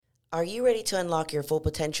Are you ready to unlock your full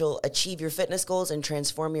potential, achieve your fitness goals, and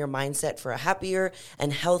transform your mindset for a happier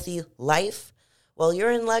and healthy life? Well, you're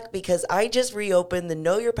in luck because I just reopened the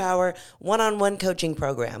Know Your Power one-on-one coaching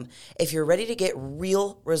program. If you're ready to get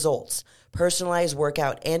real results, personalized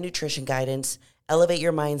workout and nutrition guidance, elevate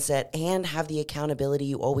your mindset, and have the accountability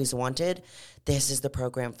you always wanted, this is the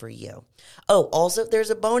program for you. Oh, also,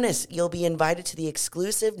 there's a bonus. You'll be invited to the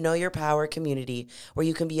exclusive Know Your Power community where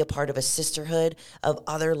you can be a part of a sisterhood of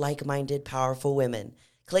other like-minded, powerful women.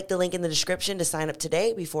 Click the link in the description to sign up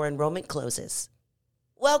today before enrollment closes.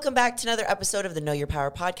 Welcome back to another episode of the Know Your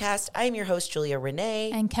Power podcast. I am your host, Julia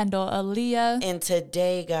Renee. And Kendall Aaliyah. And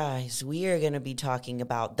today, guys, we are going to be talking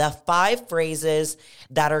about the 5 phrases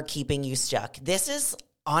that are keeping you stuck. This is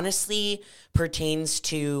honestly pertains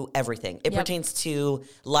to everything. It pertains to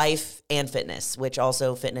life and fitness, which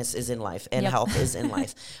also fitness is in life and health is in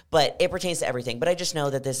life. But it pertains to everything. But I just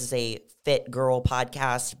know that this is a fit girl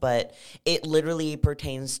podcast, but it literally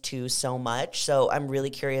pertains to so much. So I'm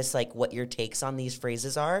really curious, like, what your takes on these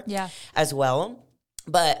phrases are as well.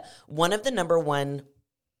 But one of the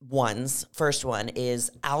first one is,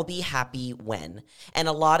 I'll be happy when. And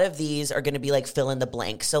a lot of these are going to be like fill in the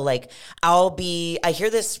blank. So like, I hear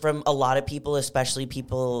this from a lot of people, especially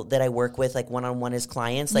people that I work with, like one-on-one as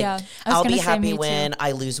clients. Like, I'll be happy when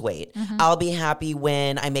I lose weight. Mm-hmm. I'll be happy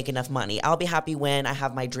when I make enough money. I'll be happy when I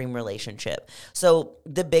have my dream relationship. So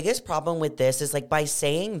the biggest problem with this is, like, by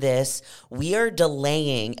saying this, we are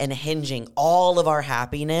delaying and hinging all of our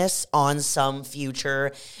happiness on some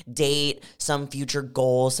future date, some future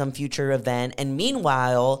goal, some future event, and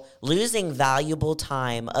meanwhile losing valuable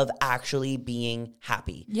time of actually being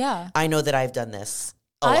happy. Yeah. I know that I've done this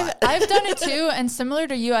a lot. I've done it too, and similar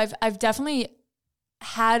to you, I've definitely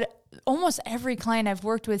had almost every client I've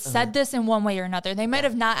worked with said this in one way or another. They might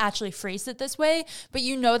have not actually phrased it this way, but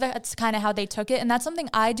you know that's kind of how they took it, and that's something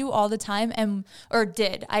I do all the time, or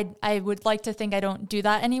did. I would like to think I don't do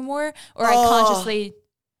that anymore, or I consciously...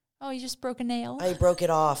 Oh, you just broke a nail? I broke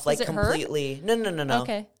it off, like, completely. Hurt? No.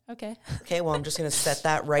 Okay, well, I'm just going to set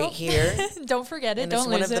that right here. Don't forget it. And don't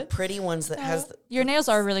lose it. It's one of the pretty ones that has... Your nails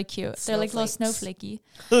are really cute. They're like little snowflakey.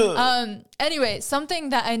 Anyway, something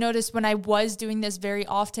that I noticed when I was doing this very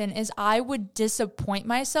often is I would disappoint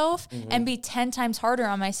myself and be 10 times harder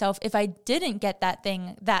on myself if I didn't get that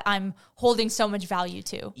thing that I'm holding so much value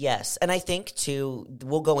to. Yes, and I think, too,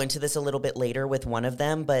 we'll go into this a little bit later with one of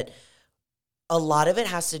them, but... a lot of it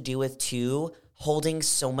has to do with, too, holding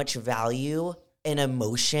so much value and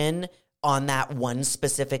emotion on that one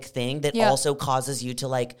specific thing that also causes you to,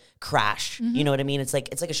 like, crash. Mm-hmm. You know what I mean? It's like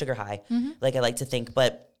a sugar high, like I like to think.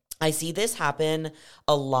 But I see this happen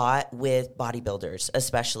a lot with bodybuilders,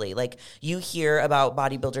 especially. Like, you hear about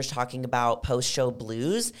bodybuilders talking about post-show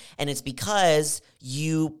blues, and it's because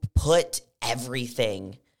you put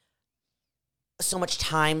everything, so much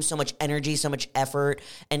time, so much energy, so much effort,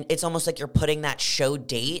 and it's almost like you're putting that show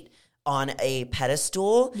date on a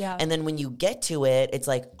pedestal, and then when you get to it, it's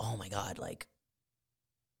like, oh my God, like,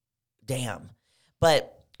 damn.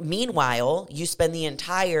 But meanwhile, you spend the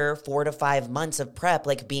entire 4 to 5 months of prep,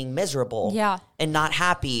 like, being miserable and not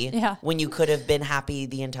happy when you could have been happy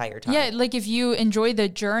the entire time. Yeah, like, if you enjoy the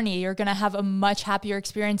journey, you're going to have a much happier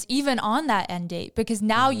experience even on that end date, because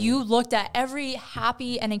now you looked at every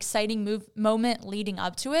happy and exciting moment leading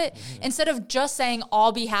up to it instead of just saying,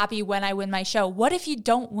 I'll be happy when I win my show. What if you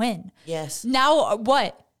don't win? Yes. Now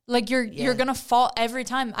what? Like, you're going to fall every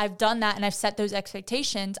time I've done that and I've set those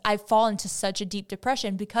expectations. I fall into such a deep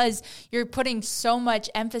depression because you're putting so much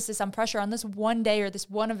emphasis on pressure on this one day or this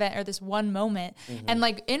one event or this one moment. And,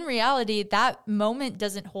 like, in reality, that moment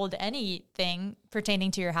doesn't hold anything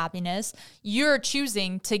pertaining to your happiness. You're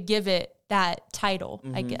choosing to give it that title,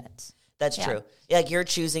 I guess. That's true. Like, you're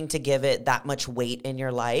choosing to give it that much weight in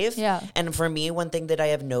your life. Yeah. And for me, one thing that I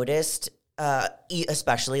have noticed,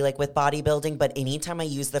 especially, like, with bodybuilding, but anytime I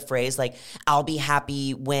use the phrase, like, I'll be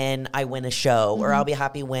happy when I win a show, or I'll be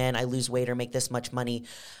happy when I lose weight or make this much money,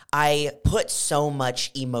 I put so much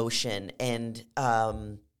emotion and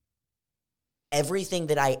everything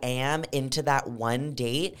that I am into that one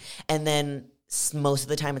date, and then most of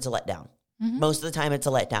the time it's a letdown. Most of the time it's a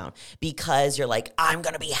letdown because you're like, I'm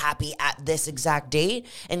going to be happy at this exact date.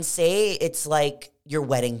 And say it's like your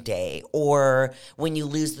wedding day, or when you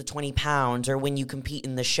lose the 20 pounds, or when you compete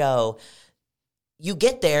in the show, you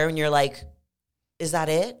get there and you're like, is that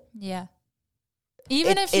it? Yeah.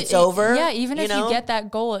 Even if it's over. Yeah. Even if you get that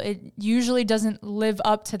goal, it usually doesn't live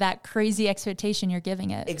up to that crazy expectation you're giving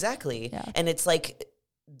it. Exactly. Yeah. And it's like,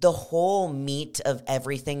 the whole meat of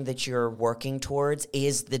everything that you're working towards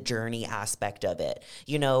is the journey aspect of it.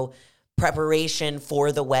 You know, preparation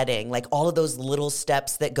for the wedding, like all of those little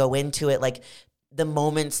steps that go into it, like the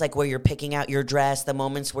moments like where you're picking out your dress, the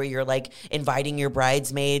moments where you're like inviting your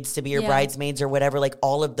bridesmaids to be your bridesmaids or whatever, like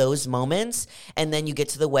all of those moments. And then you get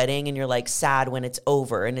to the wedding and you're like sad when it's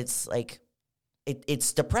over, and it's like,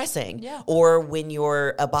 it's depressing. Yeah. Or when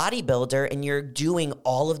you're a bodybuilder and you're doing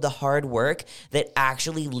all of the hard work that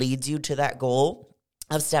actually leads you to that goal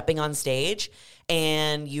of stepping on stage,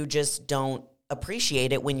 and you just don't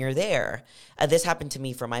appreciate it when you're there. This happened to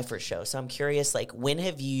me for my first show. So I'm curious, like, when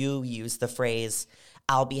have you used the phrase,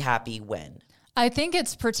 I'll be happy when? I think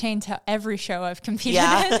it's pertained to every show I've competed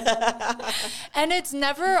in. And it's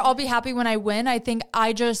never, I'll be happy when I win. I think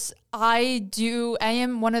I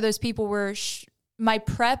am one of those people where my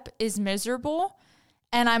prep is miserable.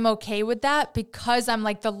 And I'm okay with that because I'm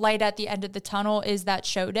like, the light at the end of the tunnel is that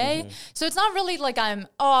show day. So it's not really like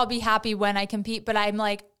I'll be happy when I compete, but I'm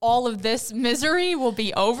like, all of this misery will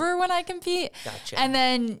be over when I compete. Gotcha. And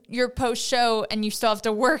then you're post show and you still have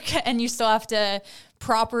to work and you still have to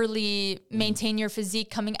properly maintain your physique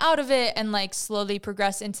coming out of it and like slowly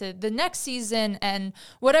progress into the next season and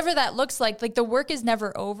whatever that looks like the work is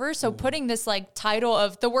never over. So putting this like title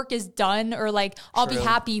of the work is done, or like I'll be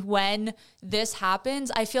happy when this happens,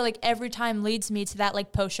 I feel like every time leads me to that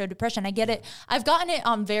like post show depression. I get it. I've gotten it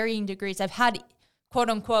on varying degrees. I've had quote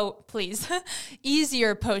unquote, please,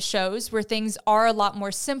 easier post shows where things are a lot more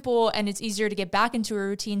simple and it's easier to get back into a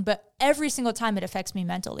routine. But every single time it affects me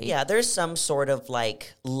mentally. Yeah, there's some sort of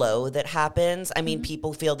like low that happens. I mean,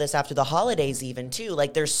 people feel this after the holidays even too.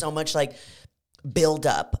 Like there's so much like build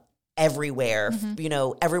up everywhere, you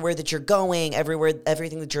know, everywhere that you're going,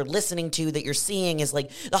 everything that you're listening to, that you're seeing is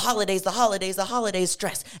like the holidays,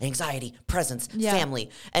 stress, anxiety, presents, family.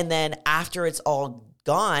 And then after it's all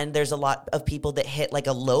gone, there's a lot of people that hit like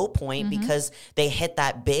a low point because they hit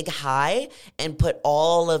that big high and put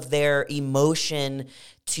all of their emotion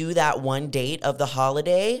to that one date of the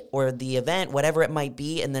holiday or the event, whatever it might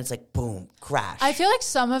be, and then it's like, boom, crash. I feel like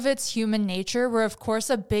some of it's human nature where, of course,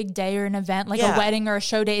 a big day or an event like a wedding or a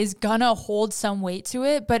show day is gonna hold some weight to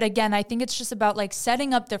it. But again, I think it's just about like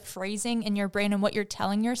setting up the phrasing in your brain and what you're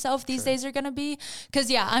telling yourself these days are gonna be. Because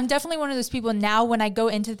I'm definitely one of those people now when I go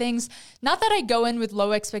into things, not that I go in with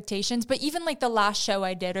low expectations, but even like the last show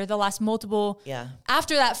I did or the last multiple,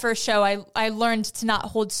 after that first show, I learned to not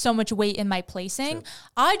hold so much weight in my placing.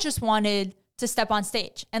 I just wanted to step on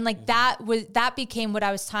stage. And like that became what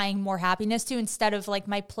I was tying more happiness to instead of like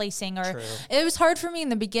my placing or it was hard for me in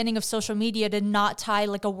the beginning of social media to not tie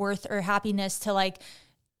like a worth or happiness to like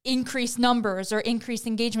increased numbers or increased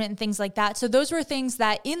engagement and things like that. So those were things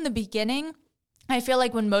that in the beginning, I feel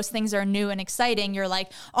like when most things are new and exciting, you're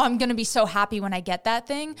like, oh, I'm going to be so happy when I get that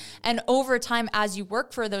thing. And over time, as you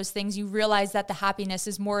work for those things, you realize that the happiness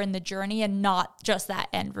is more in the journey and not just that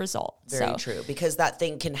end result. Very true. Because that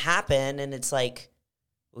thing can happen and it's like,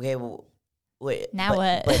 okay, well, wait. Now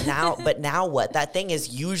what? But now what? That thing is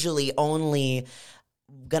usually only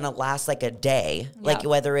gonna last like a day, like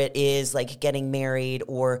whether it is like getting married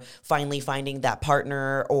or finally finding that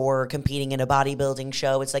partner or competing in a bodybuilding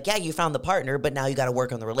show. It's like, you found the partner, but now you got to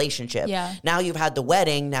work on the relationship. Now you've had the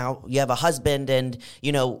wedding, now you have a husband, and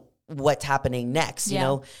you know what's happening next, you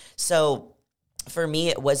know? So for me,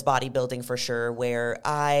 it was bodybuilding for sure, where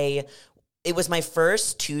it was my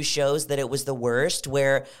first 2 shows that it was the worst,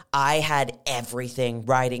 where I had everything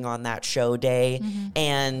riding on that show day.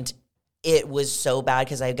 And it was so bad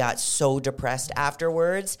because I got so depressed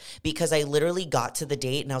afterwards because I literally got to the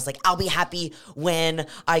date and I was like, I'll be happy when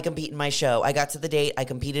I compete in my show. I got to the date, I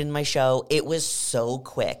competed in my show. It was so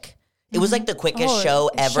quick. It was like the quickest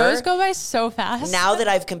show ever. Shows go by so fast. Now that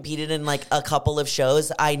I've competed in like a couple of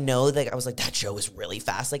shows, I know that I was like, that show was really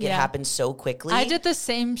fast. Like it happened so quickly. I did the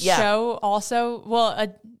same show also.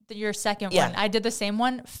 Well, your second one. I did the same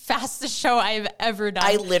one. Fastest show I've ever done.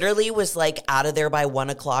 I literally was like out of there by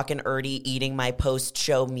 1:00 and already eating my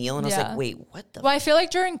post-show meal. And I was like, wait, what the? Well, I feel like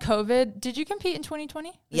during COVID, did you compete in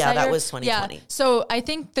 2020? That was 2020. Yeah. So I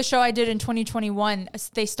think the show I did in 2021,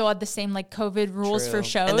 they still had the same like COVID rules for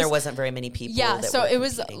shows. And there wasn't very many people. Yeah. So it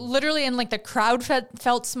was literally, and like the crowd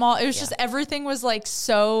felt small. It was just, everything was like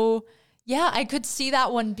so... Yeah, I could see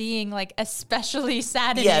that one being like especially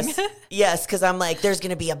saddening. Yes, because I'm like, there's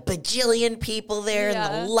going to be a bajillion people there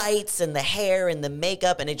and the lights and the hair and the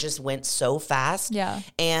makeup, and it just went so fast. Yeah.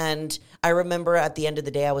 And I remember at the end of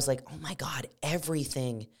the day, I was like, oh my God,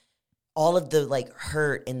 everything all of the like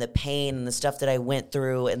hurt and the pain and the stuff that I went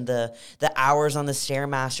through and the hours on the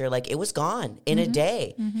Stairmaster, like it was gone in a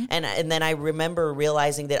day. And then I remember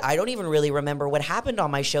realizing that I don't even really remember what happened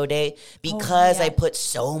on my show day because I put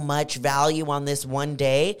so much value on this one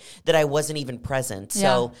day that I wasn't even present.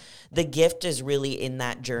 So the gift is really in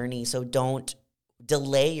that journey. So don't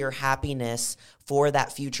delay your happiness for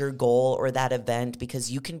that future goal or that event,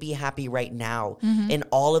 because you can be happy right now in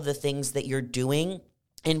all of the things that you're doing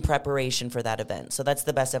in preparation for that event. So that's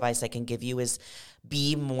the best advice I can give you, is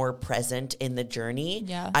be more present in the journey.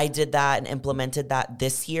 Yeah. I did that and implemented that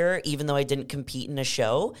this year, even though I didn't compete in a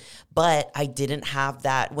show, but I didn't have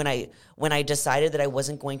that. When I decided that I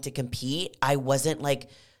wasn't going to compete, I wasn't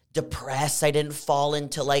like depressed. I didn't fall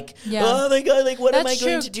into like, oh my God, like what am I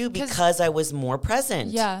going to do? Because I was more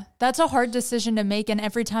present. Yeah, that's a hard decision to make. And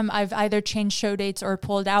every time I've either changed show dates or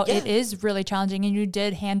pulled out, it is really challenging. And you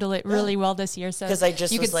did handle it really well this year. So because I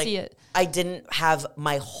just you was could like, see it. I didn't have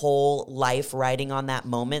my whole life riding on that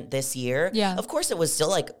moment this year. Yeah. Of course, it was still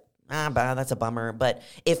like, that's a bummer. But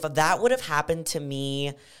if that would have happened to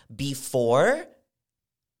me before,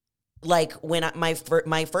 like when my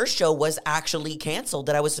first show was actually canceled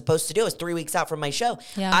that I was supposed to do, it was 3 weeks out from my show.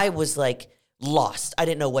 Yeah. I was like lost. I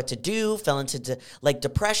didn't know what to do, fell into like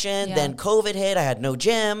depression. Yeah. Then COVID hit. I had no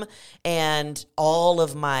gym, and all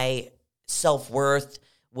of my self-worth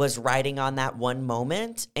was riding on that one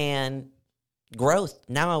moment and growth.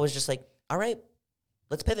 Now I was just like, all right,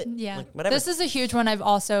 let's pivot. Yeah. Like, whatever. This is a huge one I've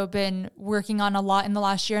also been working on a lot in the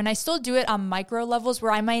last year. And I still do it on micro levels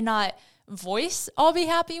where I might not voice I'll be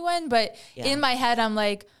happy when, but in my head I'm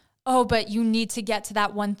like, oh, but you need to get to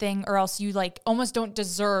that one thing or else you like almost don't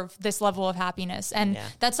deserve this level of happiness. And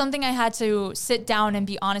that's something I had to sit down and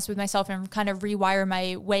be honest with myself and kind of rewire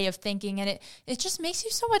my way of thinking. And it just makes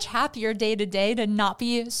you so much happier day to day to not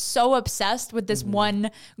be so obsessed with this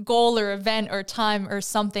one goal or event or time or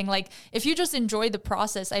something. Like if you just enjoy the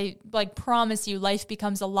process, I like promise you life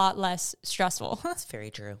becomes a lot less stressful. That's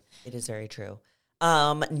very true. It is very true.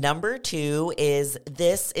 Number 2 is,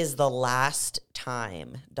 this is the last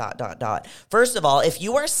time, ... First of all, if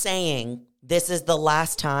you are saying this is the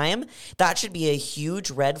last time, that should be a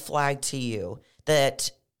huge red flag to you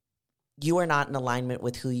that you are not in alignment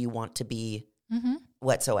with who you want to be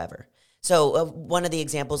whatsoever. So one of the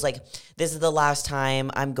examples, like, this is the last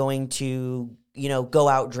time I'm going to, go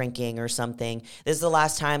out drinking or something. This is the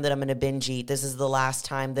last time that I'm going to binge eat. This is the last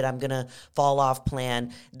time that I'm going to fall off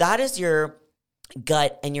plan. That is your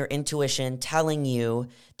gut and your intuition telling you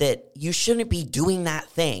that you shouldn't be doing that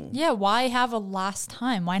thing. Yeah, why have a last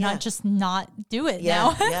time? Why not just not do it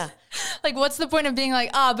now? Yeah. Like, what's the point of being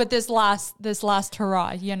like, but this last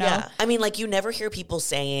hurrah, Yeah. I mean, like, you never hear people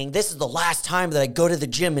saying, this is the last time that I go to the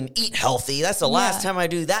gym and eat healthy. That's the last time I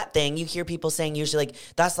do that thing. You hear people saying usually like,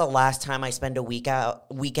 that's the last time I spend a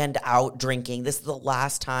weekend out drinking. This is the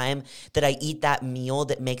last time that I eat that meal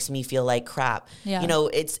that makes me feel like crap. Yeah.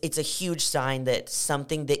 It's a huge sign that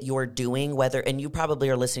something that you're doing, and you probably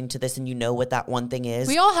are listening to this and you know what that one thing is.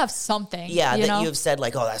 We all have something. Yeah, that you've said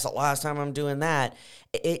like, oh, that's the last time I'm doing that.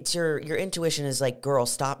 It's your intuition is like, girl,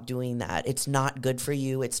 stop doing that. It's not good for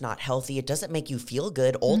you. It's not healthy. It doesn't make you feel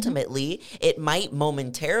good. Ultimately, it might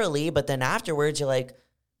momentarily, but then afterwards you're like,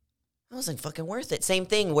 that wasn't fucking worth it. Same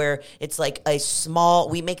thing where it's like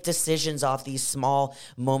we make decisions off these small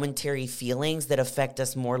momentary feelings that affect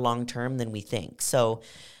us more long term than we think. So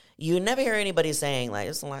you never hear anybody saying like,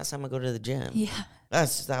 this is the last time I go to the gym. Yeah.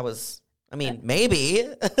 Maybe.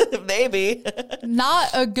 Not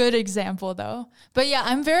a good example though. But yeah,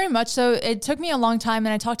 I'm very much so. It took me a long time.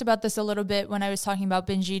 And I talked about this a little bit when I was talking about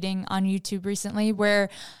binge eating on YouTube recently, where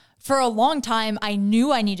for a long time, I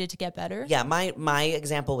knew I needed to get better. Yeah, my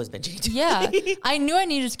example was binge eating. Yeah, I knew I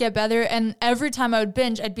needed to get better. And every time I would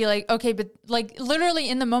binge, I'd be like, okay, but like literally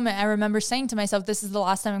in the moment, I remember saying to myself, this is the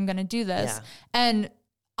last time I'm going to do this. Yeah. And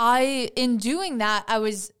in doing that, it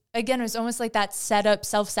was almost like that setup,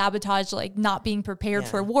 self-sabotage, like not being prepared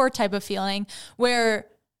for war type of feeling where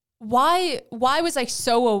why was I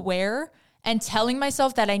so aware and telling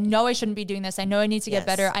myself that I know I shouldn't be doing this. I know I need to get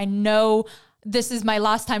better. I know this is my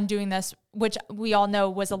last time doing this, which we all know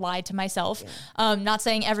was a lie to myself. Yeah. Not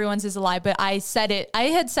saying everyone's is a lie, but I said it. I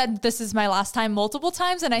had said this is my last time multiple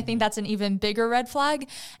times, and I think that's an even bigger red flag.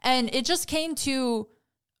 And it just came to,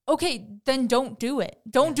 okay, then don't do it.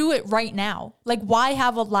 Don't do it right now. Like, why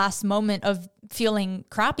have a last moment of feeling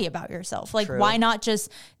crappy about yourself? Like, why not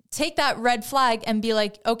just take that red flag and be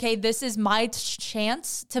like, okay, this is my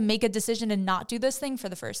chance to make a decision and not do this thing for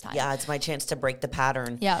the first time. Yeah, it's my chance to break the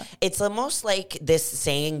pattern. Yeah. It's almost like this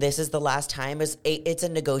saying, this is the last time, it's a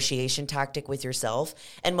negotiation tactic with yourself.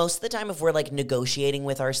 And most of the time, if we're like negotiating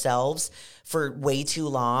with ourselves for way too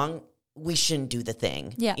long, we shouldn't do the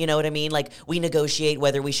thing. Yeah. You know what I mean? Like, we negotiate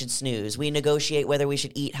whether we should snooze. We negotiate whether we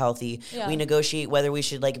should eat healthy. Yeah. We negotiate whether we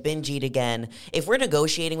should like binge eat again. If we're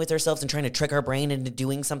negotiating with ourselves and trying to trick our brain into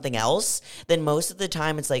doing something else, then most of the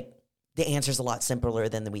time it's like the answer's a lot simpler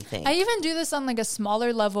than we think. I even do this on like a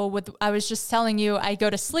smaller level I was just telling you, I go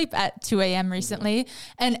to sleep at 2 a.m. recently.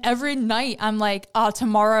 And every night I'm like, oh,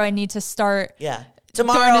 tomorrow I need to start. Yeah.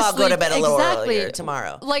 Tomorrow I'll go to bed a little earlier.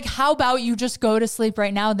 Tomorrow. Like, how about you just go to sleep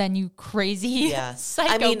right now then, you crazy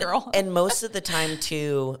psycho girl? And most of the time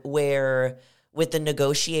too, where with the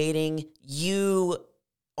negotiating, you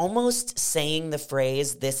almost saying the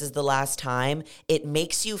phrase, this is the last time, it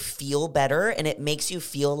makes you feel better and it makes you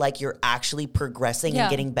feel like you're actually progressing and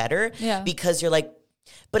getting better because you're like,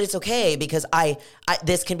 but it's okay because I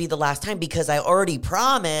this can be the last time because I already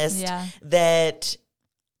promised that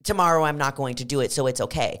tomorrow I'm not going to do it, so it's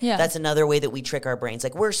okay. Yeah. That's another way that we trick our brains.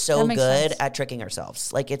 Like, we're so good at tricking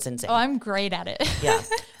ourselves. Like, it's insane. Oh, I'm great at it. Yeah.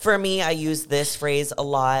 For me, I use this phrase a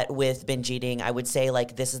lot with binge eating. I would say,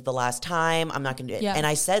 like, this is the last time. I'm not going to do it. Yeah. And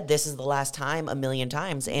I said this is the last time a million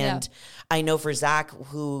times. And I know for Zach,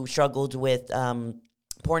 who struggled with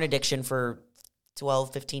porn addiction for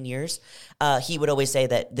 12, 15 years, he would always say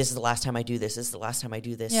that this is the last time I do this. This is the last time I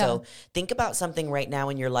do this. Yeah. So think about something right now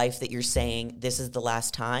in your life that you're saying, this is the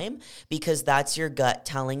last time, because that's your gut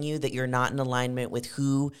telling you that you're not in alignment with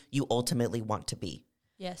who you ultimately want to be.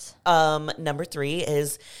 Yes. Number 3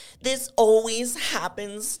 is, this always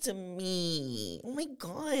happens to me. Oh my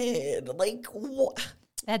God. Like, what?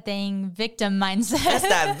 That dang victim mindset. That's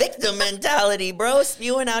that victim mentality, bro,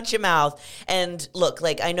 spewing out your mouth. And look,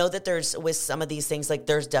 like, I know that there's, with some of these things, like,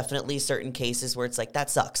 there's definitely certain cases where it's like,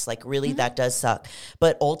 that sucks. Like, really, that does suck.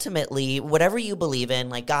 But ultimately, whatever you believe in,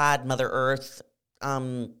 like God, Mother Earth,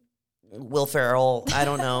 Will Ferrell, I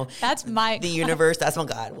don't know. That's my... The universe, that's my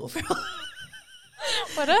God, Will Ferrell.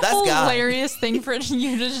 What a hilarious thing for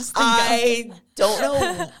you to just think I don't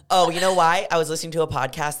know. Oh, you know why? I was listening to a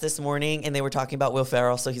podcast this morning and they were talking about Will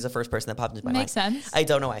Ferrell, so he's the first person that popped into my mind. Makes sense. I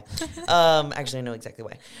don't know why. Actually, I know exactly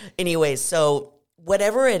why. Anyways, so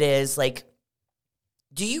whatever it is, like,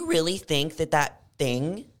 do you really think that that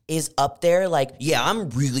thing is up there? Like, yeah, I'm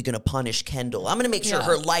really going to punish Kendall. I'm going to make sure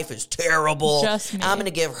her life is terrible. Just me. I'm going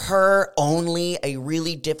to give her only a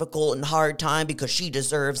really difficult and hard time because she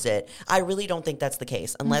deserves it. I really don't think that's the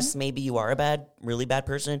case, unless maybe you are a really bad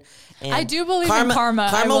person. And I do believe in karma.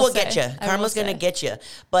 Karma will get you. Karma's going to get you.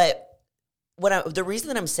 But the reason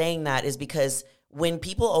that I'm saying that is because when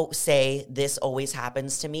people say this always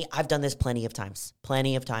happens to me, I've done this plenty of times,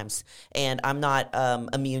 and I'm not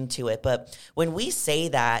immune to it. But when we say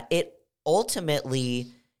that, it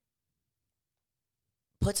ultimately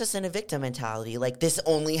puts us in a victim mentality. Like, this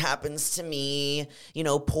only happens to me,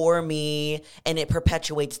 poor me, and it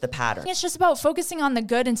perpetuates the pattern. It's just about focusing on the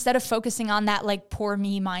good instead of focusing on that, like, poor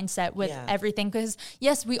me mindset with everything. Because,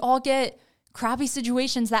 yes, we all get crappy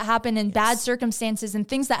situations that happen in bad circumstances and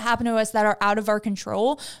things that happen to us that are out of our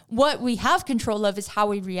control. What we have control of is how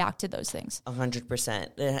we react to those things.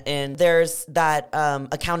 100%. And there's that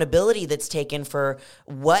accountability that's taken for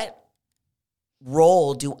what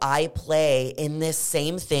role do I play in this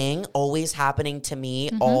same thing always happening to me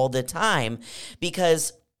all the time?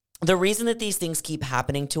 Because the reason that these things keep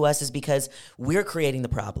happening to us is because we're creating the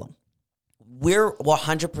problem. We're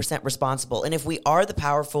 100% responsible. And if we are the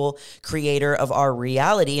powerful creator of our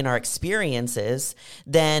reality and our experiences,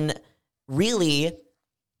 then really,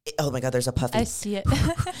 oh my God, there's a puffy. I see it.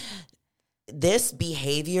 This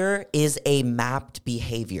behavior is a mapped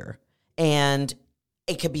behavior. And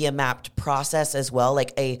it could be a mapped process as well,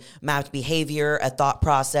 like a mapped behavior, a thought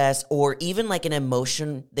process, or even like an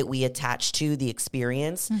emotion that we attach to the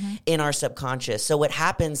experience in our subconscious. So what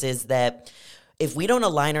happens is that if we don't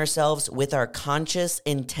align ourselves with our conscious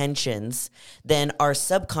intentions, then our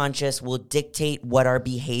subconscious will dictate what our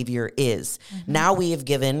behavior is. Now we have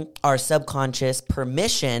given our subconscious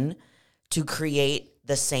permission to create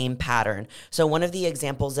the same pattern. So one of the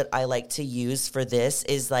examples that I like to use for this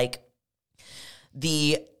is like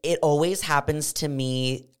it always happens to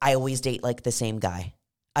me. I always date like the same guy.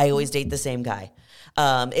 It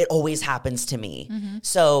always happens to me.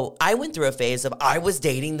 So I went through a phase of I was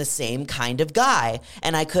dating the same kind of guy.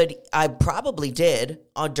 And I probably did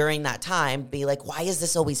during that time be like, why is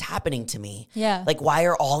this always happening to me? Yeah. Like, why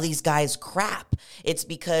are all these guys crap? It's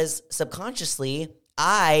because subconsciously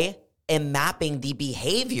I am mapping the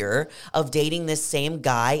behavior of dating this same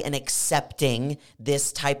guy and accepting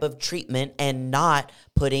this type of treatment and not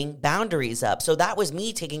putting boundaries up. So that was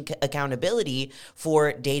me taking accountability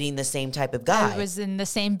for dating the same type of guy. I was in the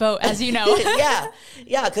same boat, as you know.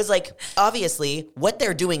 Yeah. Because like, obviously what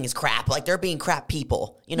they're doing is crap. Like they're being crap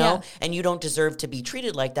people, you know, and you don't deserve to be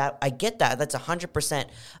treated like that. I get that. That's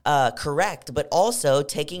 100% correct. But also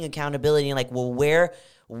taking accountability and like, well,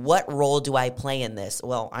 what role do I play in this?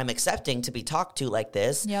 Well, I'm accepting to be talked to like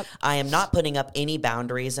this. Yep. I am not putting up any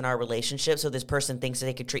boundaries in our relationship. So this person thinks that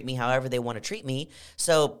they could treat me however they want to treat me.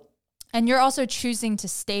 So, and you're also choosing to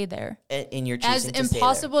stay there. And you're choosing to stay there. As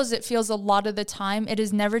impossible as it feels a lot of the time, it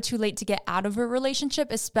is never too late to get out of a relationship,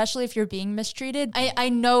 especially if you're being mistreated. I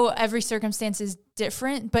know every circumstance is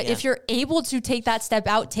different, but if you're able to take that step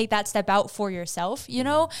out for yourself, you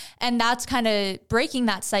know? And that's kind of breaking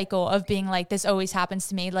that cycle of being like, this always happens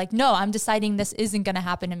to me. Like, no, I'm deciding this isn't going to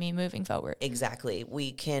happen to me moving forward. Exactly.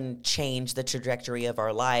 We can change the trajectory of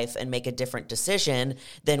our life and make a different decision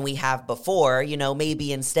than we have before. You know,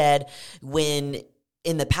 maybe instead when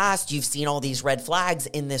in the past you've seen all these red flags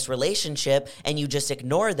in this relationship and you just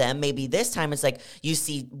ignore them, maybe this time it's like you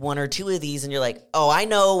see one or two of these and you're like, oh, I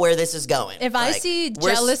know where this is going. If I see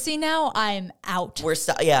jealousy now, I'm out.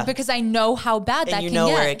 Because I know how bad that can get. And you know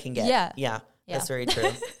where it can get. Yeah. That's very true.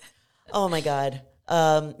 Oh my God.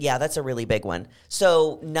 That's a really big one.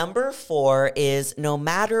 So number 4 is no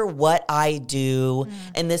matter what I do,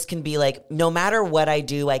 and this can be like, no matter what I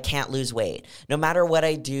do, I can't lose weight. No matter what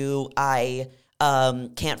I do, I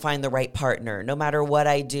can't find the right partner. No matter what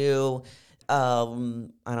I do,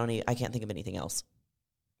 I can't think of anything else.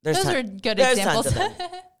 Those are good examples. Tons of them.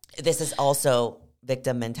 This is also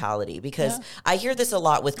victim mentality because I hear this a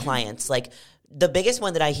lot with clients. Like the biggest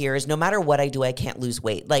one that I hear is no matter what I do, I can't lose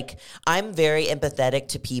weight. Like I'm very empathetic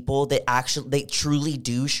to people that they truly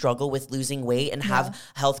do struggle with losing weight and have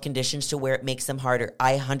health conditions to where it makes them harder.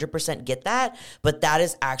 I 100% get that, but that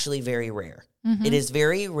is actually very rare. Mm-hmm. It is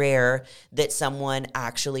very rare that someone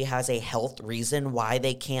actually has a health reason why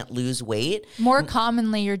they can't lose weight. More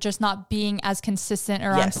commonly, you're just not being as consistent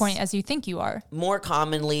or on point as you think you are. More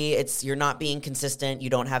commonly, it's you're not being consistent.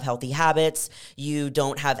 You don't have healthy habits. You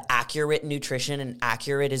don't have accurate nutrition, and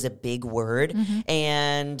accurate is a big word. Mm-hmm.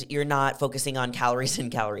 And you're not focusing on calories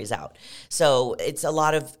in, calories out. So it's a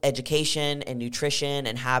lot of education and nutrition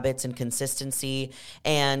and habits and consistency.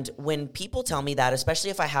 And when people tell me that,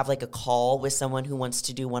 especially if I have like a call with someone who wants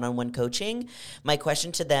to do one-on-one coaching, my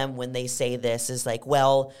question to them when they say this is like,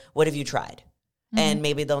 well, what have you tried? Mm-hmm. And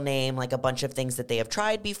maybe they'll name like a bunch of things that they have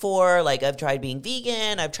tried before. Like I've tried being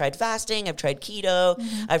vegan, I've tried fasting, I've tried keto,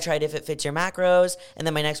 I've tried if it fits your macros. And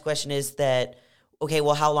then my next question is that, okay,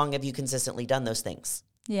 well, how long have you consistently done those things?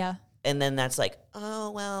 Yeah. And then that's like,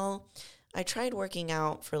 oh, well, I tried working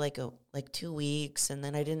out for like 2 weeks and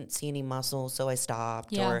then I didn't see any muscle, so I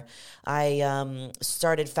stopped. Yeah. Or I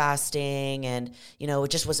started fasting and, it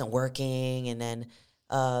just wasn't working. And then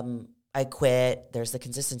I quit. There's the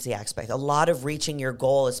consistency aspect. A lot of reaching your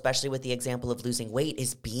goal, especially with the example of losing weight,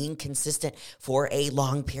 is being consistent for a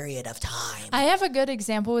long period of time. I have a good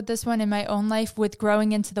example with this one in my own life with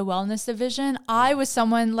growing into the wellness division. I was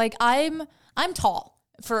someone like I'm tall.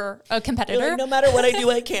 For a competitor. Like, no matter what I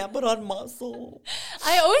do, I can't put on muscle.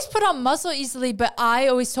 I always put on muscle easily, but I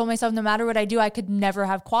always told myself no matter what I do, I could never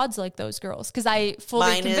have quads like those girls because I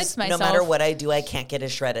fully convinced myself. No matter what I do, I can't get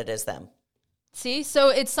as shredded as them. See? So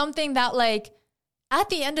it's something that like at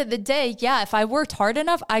the end of the day, if I worked hard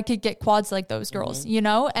enough, I could get quads like those girls,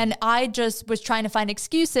 And I just was trying to find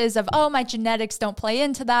excuses of, my genetics don't play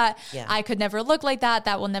into that. Yeah. I could never look like that.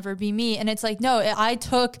 That will never be me. And it's like, no, I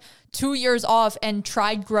took 2 years off and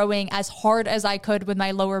tried growing as hard as I could with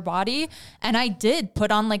my lower body. And I did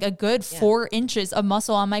put on like a good 4 inches of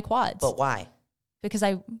muscle on my quads. But why? Because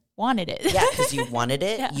I wanted it. Yeah, because you wanted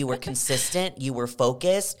it. Yeah. You were consistent. You were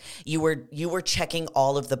focused. You were checking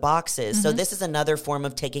all of the boxes. Mm-hmm. So this is another form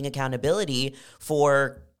of taking accountability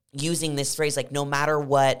for using this phrase, like, no matter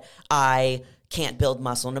what, I can't build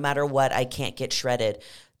muscle. No matter what, I can't get shredded.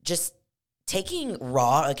 Just taking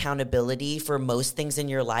raw accountability for most things in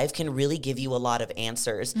your life can really give you a lot of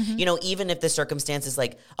answers. Mm-hmm. Even if the circumstance is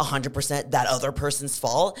like 100% that other person's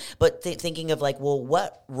fault, but thinking of like, well,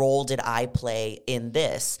 what role did I play in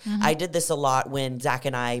this? Mm-hmm. I did this a lot when Zach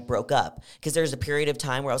and I broke up because there's a period of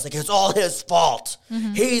time where I was like, it's all his fault.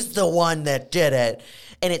 Mm-hmm. He's the one that did it.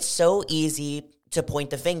 And it's so easy to point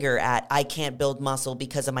the finger at, I can't build muscle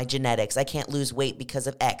because of my genetics. I can't lose weight because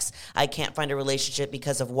of X. I can't find a relationship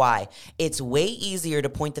because of Y. It's way easier to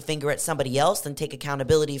point the finger at somebody else than take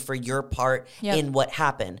accountability for your part in what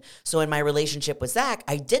happened. So in my relationship with Zach,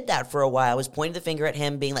 I did that for a while. I was pointing the finger at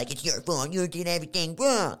him, being like, it's your fault. You did everything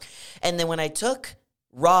wrong. And then when I took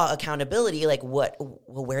raw accountability, like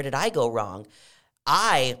where did I go wrong?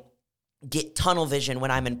 I get tunnel vision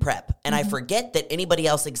when I'm in prep and I forget that anybody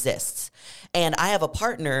else exists. And I have a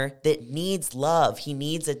partner that needs love. He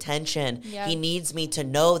needs attention. Yep. He needs me to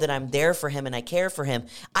know that I'm there for him and I care for him.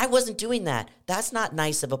 I wasn't doing that. That's not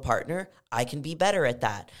nice of a partner. I can be better at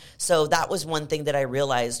that. So that was one thing that I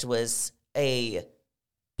realized was a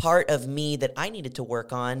part of me that I needed to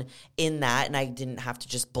work on in that, and I didn't have to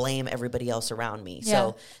just blame everybody else around me. Yeah.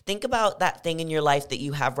 So think about that thing in your life that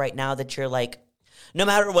you have right now that you're like, no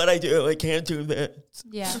matter what I do, I can't do this.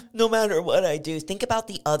 Yeah. No matter what I do, think about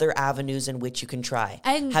the other avenues in which you can try.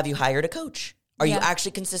 And have you hired a coach? Are you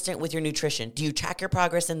actually consistent with your nutrition? Do you track your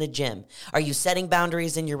progress in the gym? Are you setting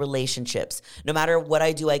boundaries in your relationships? No matter what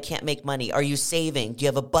I do, I can't make money. Are you saving? Do you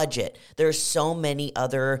have a budget? There are so many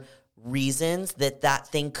other reasons that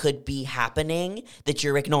thing could be happening that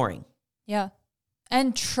you're ignoring. Yeah.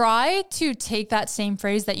 And try to take that same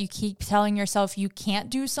phrase that you keep telling yourself you can't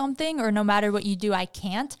do something, or no matter what you do, I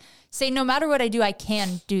can't. Say, no matter what I do, I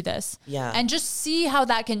can do this. Yeah. And just see how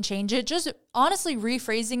that can change it. Just honestly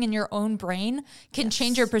rephrasing in your own brain can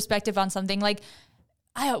change your perspective on something. Like,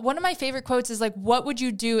 one of my favorite quotes is like, what would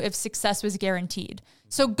you do if success was guaranteed?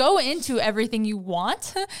 So go into everything you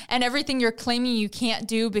want and everything you're claiming you can't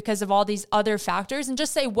do because of all these other factors, and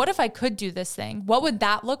just say, what if I could do this thing? What would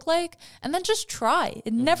that look like? And then just try.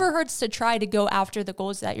 It never hurts to try to go after the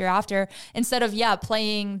goals that you're after, instead of,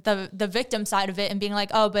 playing the victim side of it and being like,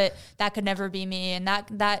 oh, but that could never be me, and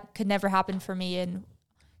that could never happen for me, and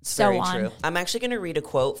so Very on. True. I'm actually going to read a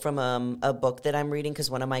quote from a book that I'm reading, because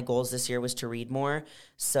one of my goals this year was to read more.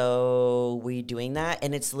 So we're doing that.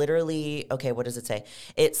 And it's literally, okay, what does it say?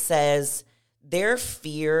 It says, their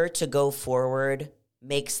fear to go forward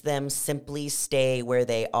makes them simply stay where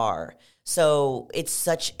they are. So that's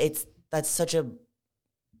such a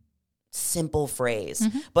simple phrase.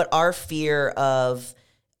 But our fear of,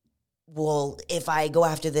 well, if I go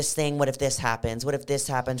after this thing, what if this happens? What if this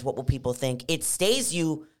happens? What will people think? It stays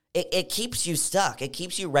you. It keeps you stuck. It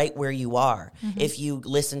keeps you right where you are if you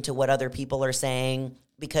listen to what other people are saying.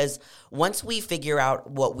 Because once we figure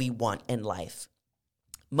out what we want in life,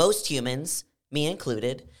 most humans, me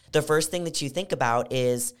included, the first thing that you think about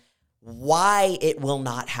is why it will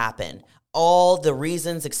not happen. All the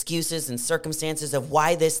reasons, excuses, and circumstances of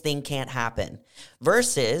why this thing can't happen,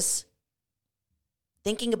 versus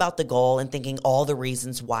thinking about the goal and thinking all the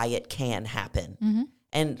reasons why it can happen.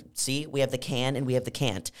 And see, we have the can and we have the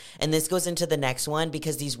can't. And this goes into the next one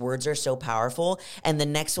because these words are so powerful. And the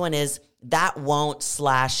next one is, that won't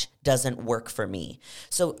 / doesn't work for me.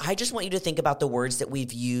 So I just want you to think about the words that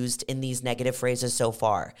we've used in these negative phrases so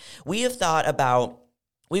far. We have thought about,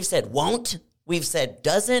 we've said won't, we've said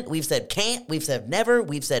doesn't, we've said can't, we've said never,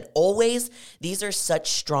 we've said always. These are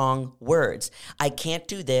such strong words. I can't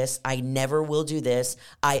do this. I never will do this.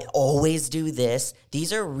 I always do this.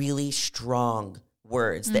 These are really strong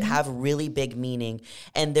words that have really big meaning,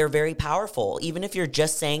 and they're very powerful. Even if you're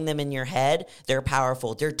just saying them in your head, they're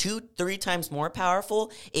powerful. They're 2-3 times more powerful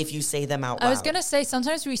if you say them out loud. I was going to say,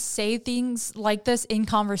 sometimes we say things like this in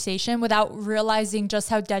conversation without realizing just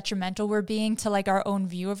how detrimental we're being to like our own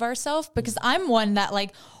view of ourselves. Because I'm one that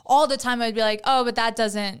like all the time I'd be like, oh, but that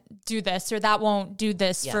doesn't do this, or that won't do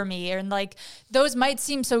this for me. And like, those might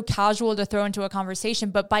seem so casual to throw into a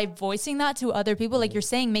conversation, but by voicing that to other people, like you're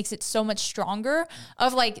saying, makes it so much stronger.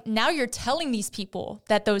 Of like, now you're telling these people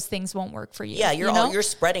that those things won't work for you. Yeah, you're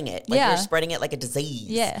spreading it. Like you're spreading it like a disease.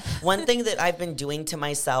 Yeah. One thing that I've been doing to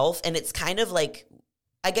myself, and it's kind of like,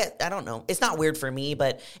 I don't know, it's not weird for me,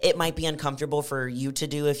 but it might be uncomfortable for you to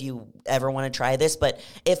do if you ever want to try this. But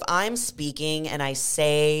if I'm speaking and I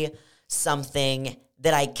say something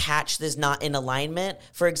that I catch that's not in alignment,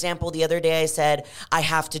 for example, the other day I said, I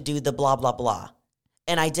have to do the blah, blah, blah.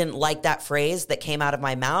 And I didn't like that phrase that came out of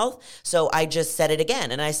my mouth. So I just said it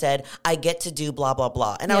again. And I said, I get to do blah, blah,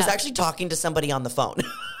 blah. And I was actually talking to somebody on the phone.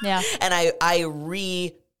 Yeah. And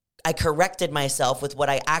I corrected myself with what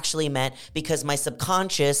I actually meant, because my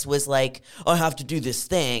subconscious was like, oh, I have to do this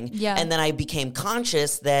thing. Yeah. And then I became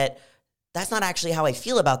conscious that that's not actually how I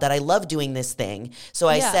feel about that. I love doing this thing. So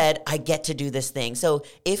I said, I get to do this thing. So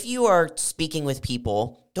if you are speaking with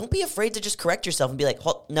people, don't be afraid to just correct yourself and be like,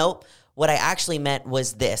 nope, what I actually meant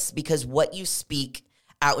was this, because what you speak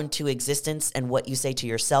out into existence and what you say to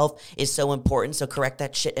yourself is so important. So correct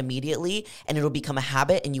that shit immediately and it'll become a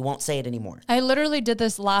habit and you won't say it anymore. I literally did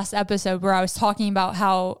this last episode where I was talking about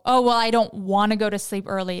how, oh, well, I don't want to go to sleep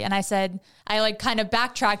early. And I said, I like kind of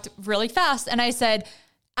backtracked really fast. And I said,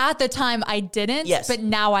 at the time I didn't, yes, but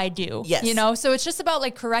now I do, yes, you know? So it's just about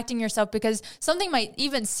like correcting yourself because something might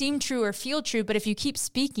even seem true or feel true, but if you keep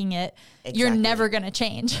speaking it, exactly, you're never going to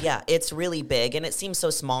change. Yeah. It's really big. And it seems so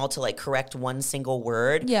small to like correct one single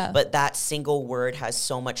word. Yeah. But that single word has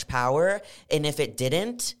so much power. And if it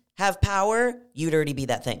didn't have power, you'd already be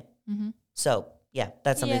that thing. Mm-hmm. So yeah,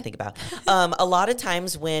 that's something to think about. A lot of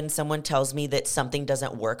times when someone tells me that something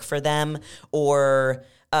doesn't work for them or,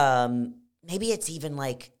 maybe it's even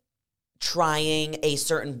like trying a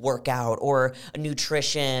certain workout or a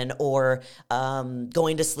nutrition or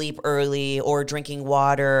going to sleep early or drinking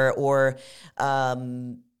water or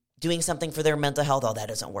doing something for their mental health. Oh, that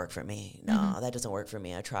doesn't work for me. No, that doesn't work for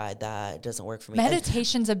me. I tried that. It doesn't work for me.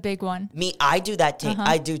 Meditation's a big one. I do that.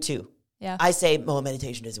 I do too. Yeah. I say,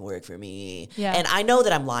 meditation doesn't work for me. Yeah. And I know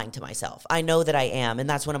that I'm lying to myself. I know that I am. And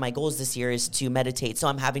that's one of my goals this year is to meditate. So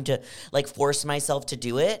I'm having to like force myself to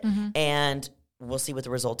do it. Mm-hmm. And we'll see what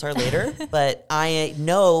the results are later. But I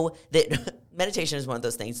know that meditation is one of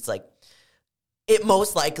those things. It's like, it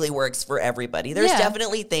most likely works for everybody. There's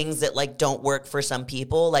definitely things that like don't work for some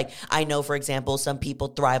people. Like I know, for example, some people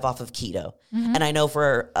thrive off of keto. Mm-hmm. And I know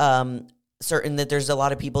for certain that there's a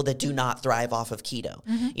lot of people that do not thrive off of keto.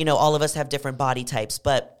 Mm-hmm. You know, all of us have different body types,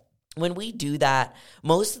 but when we do that,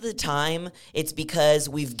 most of the time it's because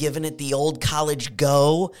we've given it the old college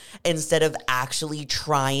go instead of actually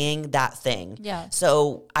trying that thing. Yeah.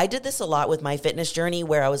 So I did this a lot with my fitness journey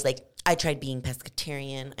where I was like, I tried being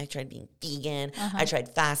pescatarian, I tried being vegan, I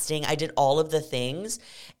tried fasting, I did all of the things.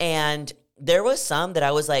 And there was some that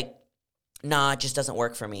I was like, nah, it just doesn't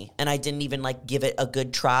work for me. And I didn't even like give it a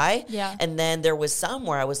good try. Yeah. And then there was some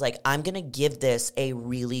where I was like, I'm going to give this a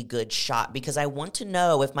really good shot because I want to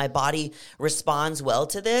know if my body responds well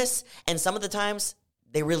to this. And some of the times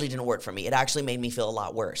they really didn't work for me. It actually made me feel a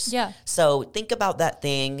lot worse. Yeah. So think about that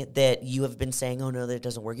thing that you have been saying, oh no, that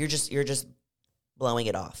doesn't work. You're just blowing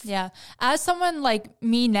it off. Yeah. As someone like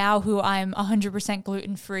me now who I'm 100%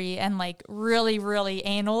 gluten-free and like really, really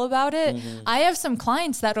anal about it, I have some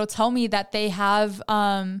clients that'll tell me that they have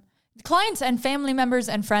clients and family members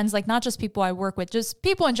and friends, like not just people I work with, just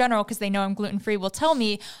people in general, because they know I'm gluten-free, will tell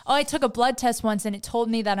me, oh, I took a blood test once and it told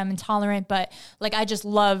me that I'm intolerant, but like I just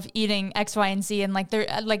love eating X, Y, and Z. And like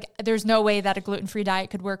there's no way that a gluten-free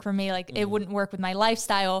diet could work for me. Like it wouldn't work with my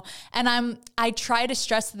lifestyle. And I try to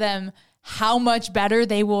stress to them how much better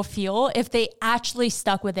they will feel if they actually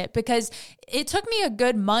stuck with it. Because it took me a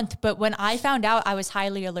good month, but when I found out I was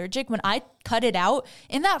highly allergic, when I cut it out,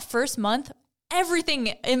 in that first month, everything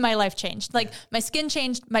in my life changed. Like my skin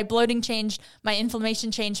changed, my bloating changed, my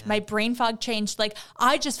inflammation changed, my brain fog changed. Like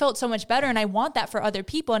I just felt so much better, and I want that for other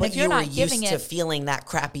people. And but if you're not giving used to feeling that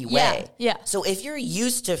crappy way. Yeah. So if you're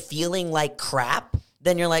used to feeling like crap,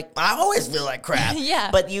 then you're like, I always feel like crap. Yeah.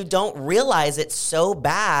 But you don't realize it's so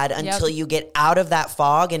bad until you get out of that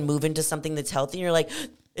fog and move into something that's healthy. And you're like,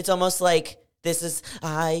 it's almost like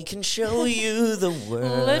I can show you the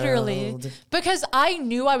world. Literally. Because I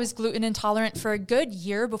knew I was gluten intolerant for a good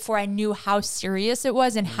year before I knew how serious it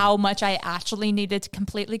was and how much I actually needed to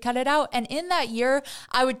completely cut it out. And in that year,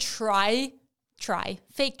 I would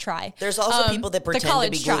fake try. There's also people that pretend to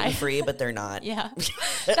be gluten-free, but they're not. Yeah.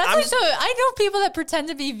 That's like so, I know people that pretend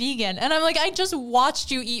to be vegan, and I'm like, I just watched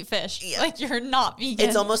you eat fish. Yeah. Like, you're not vegan.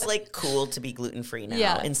 It's almost like cool to be gluten-free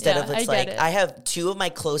now. Instead of it's like, I have two of my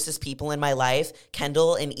closest people in my life,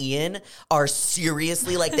 Kendall and Ian, are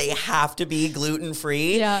seriously like, they have to be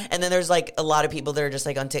gluten-free. Yeah. And then there's like a lot of people that are just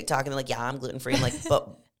like on TikTok and they're like, yeah, I'm gluten-free. I'm like, but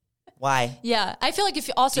why? Yeah. I feel like if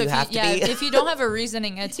you don't have a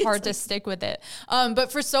reasoning, it's hard to stick with it.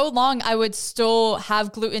 But for so long, I would still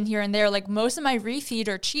have gluten here and there. Like most of my refeed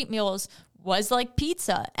or cheat meals was like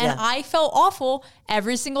pizza. And I felt awful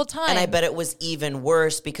every single time. And I bet it was even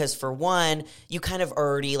worse because for one, you kind of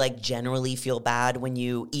already like generally feel bad when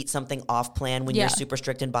you eat something off plan when you're super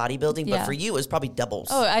strict in bodybuilding. But for you, it was probably doubles.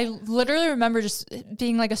 Oh, I literally remember just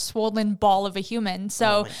being like a swollen ball of a human.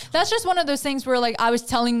 So that's just one of those things where like I was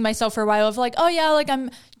telling myself for a while of like, oh yeah, like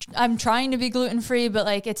I'm trying to be gluten-free, but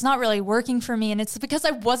like it's not really working for me. And it's because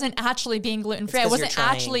I wasn't actually being gluten-free. I wasn't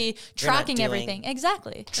actually tracking everything.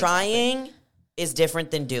 Exactly. Trying is different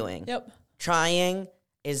than doing. Yep. Trying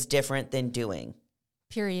is different than doing.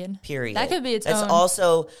 Period. That could be its That's own.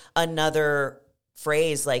 also another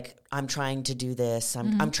phrase like, I'm trying to do this.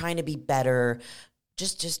 I'm trying to be better.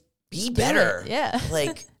 Just be better. Yeah.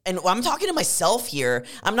 Like And I'm talking to myself here.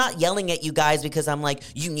 I'm not yelling at you guys because I'm like,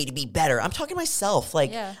 you need to be better. I'm talking to myself.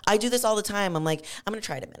 Like, I do this all the time. I'm like, I'm going to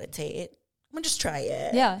try to meditate. I'm going to just try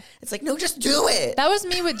it. Yeah. It's like, no, just do it. That was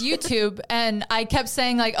me with YouTube. And I kept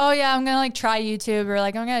saying like, oh yeah, I'm going to like try YouTube, or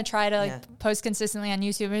like, I'm going to try to like post consistently on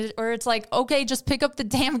YouTube. Or it's like, okay, just pick up the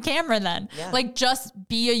damn camera then. Yeah. Like, just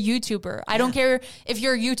be a YouTuber. I don't care if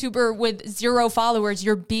you're a YouTuber with 0 followers,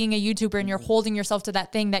 you're being a YouTuber and you're holding yourself to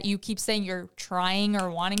that thing that you keep saying you're trying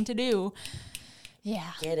or wanting to do.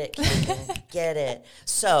 Yeah. Get it, Keegan. Get it.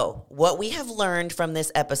 So what we have learned from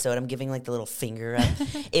this episode, I'm giving like the little finger up,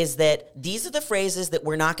 is that these are the phrases that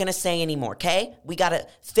we're not going to say anymore, okay? We got to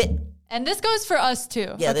fit. And this goes for us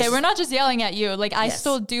too. Yeah, okay, we're not just yelling at you. Like, I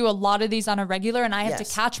still do a lot of these on a regular, and I have to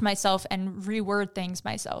catch myself and reword things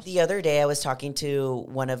myself. The other day I was talking to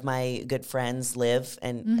one of my good friends, Liv,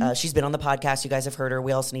 and she's been on the podcast. You guys have heard her.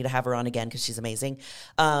 We also need to have her on again because she's amazing.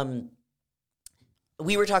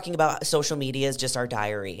 We were talking about social media as just our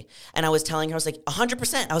diary. And I was telling her, I was like,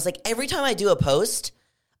 100%. I was like, every time I do a post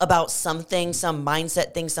about something, some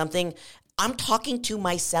mindset thing, something, I'm talking to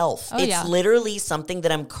myself. It's literally something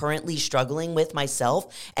that I'm currently struggling with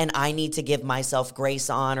myself, and I need to give myself grace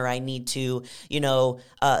on, or I need to,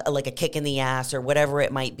 like a kick in the ass or whatever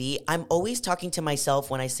it might be. I'm always talking to myself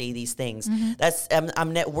when I say these things. That's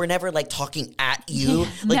we're never like talking at you.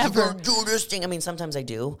 Like, you're gonna do this thing. I mean, sometimes I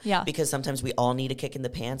do. Yeah. Because sometimes we all need a kick in the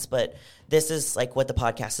pants, but this is like what the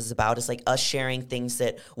podcast is about. It's like us sharing things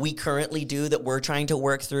that we currently do that we're trying to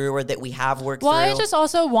work through, or that we have worked through. Well, I just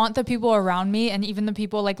also want the people around me, and even the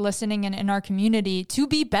people like listening and in our community, to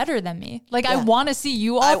be better than me. Like, I want to see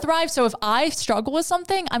you all thrive. So if I struggle with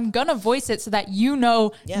something, I'm going to voice it so that you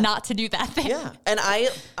know not to do that thing. Yeah. And I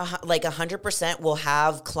like 100% will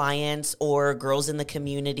have clients or girls in the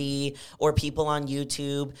community or people on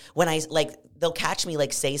YouTube when they'll catch me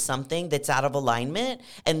like say something that's out of alignment,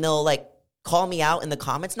 and they'll like call me out in the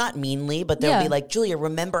comments, not meanly, but they'll be like, Julia,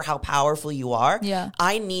 remember how powerful you are. Yeah.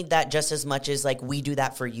 I need that just as much as like we do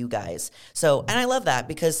that for you guys. So, and I love that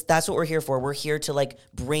because that's what we're here for. We're here to like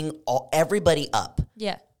bring everybody up.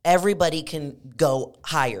 Yeah. Everybody can go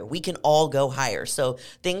higher. We can all go higher. So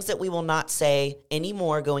things that we will not say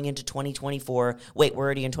anymore going into 2024. Wait, we're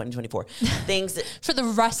already in 2024. Things that for the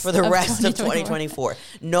rest of 2024.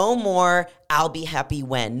 No more I'll be happy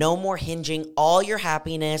when. No more hinging all your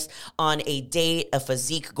happiness on a date, a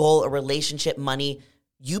physique goal, a relationship, money.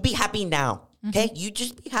 You be happy now. Okay? You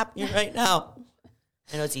just be happy right now.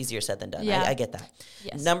 I know it's easier said than done. Yeah. I get that.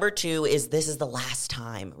 Yes. Number 2 is this is the last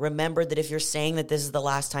time. Remember that if you're saying that this is the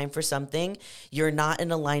last time for something, you're not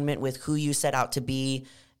in alignment with who you set out to be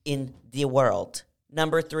in the world.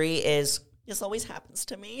 Number 3 is this always happens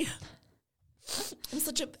to me. I'm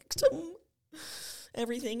such a victim.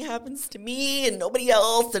 Everything happens to me and nobody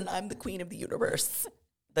else, and I'm the queen of the universe.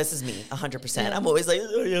 This is me, 100%. Yeah. I'm always like,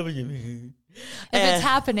 oh, yeah, if it's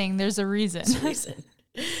happening, there's a reason. There's a reason.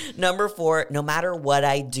 Number 4, no matter what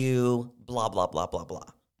I do, blah, blah, blah, blah, blah.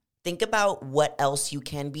 Think about what else you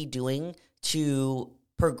can be doing to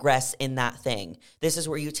progress in that thing. This is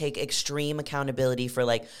where you take extreme accountability for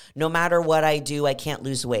like, no matter what I do, I can't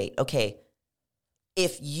lose weight. Okay.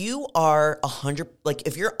 If you are 100, like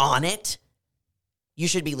if you're on it, you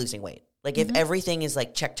should be losing weight. Like if everything is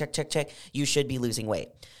like check, check, check, check, you should be losing weight.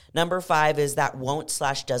 Number 5 is that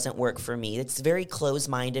won't/doesn't work for me. It's a very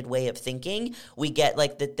closed-minded way of thinking. We get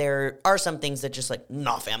like that there are some things that just like,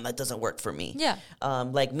 nah, fam, that doesn't work for me. Yeah.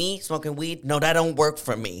 Like me smoking weed, no, that don't work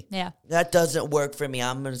for me. Yeah. That doesn't work for me.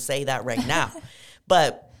 I'm going to say that right now.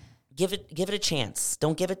 But give it a chance.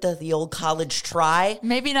 Don't give it the old college try.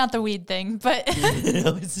 Maybe not the weed thing, but give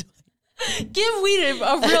weed a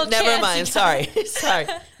real chance. Never mind. Sorry.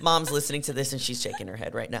 Mom's listening to this and she's shaking her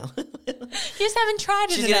head right now. You just haven't tried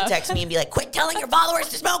it. She's going to text me and be like, quit telling your followers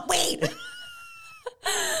to smoke weed.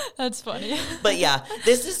 That's funny. But yeah,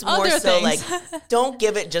 this is more so like, don't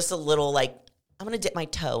give it just a little like, I'm going to dip my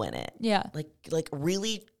toe in it. Yeah. Like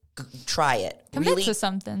really try it. Commit really to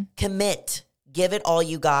something. Commit. Give it all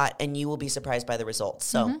you got and you will be surprised by the results.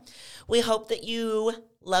 So we hope that you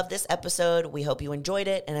love this episode. We hope you enjoyed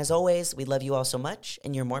it. And as always, we love you all so much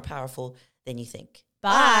and you're more powerful than you think.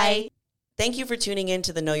 Bye. Thank you for tuning in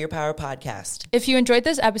to the Know Your Power podcast. If you enjoyed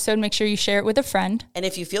this episode, make sure you share it with a friend. And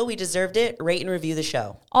if you feel we deserved it, rate and review the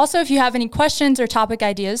show. Also, if you have any questions or topic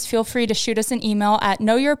ideas, feel free to shoot us an email at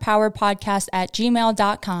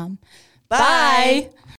knowyourpowerpodcast@gmail.com. Bye.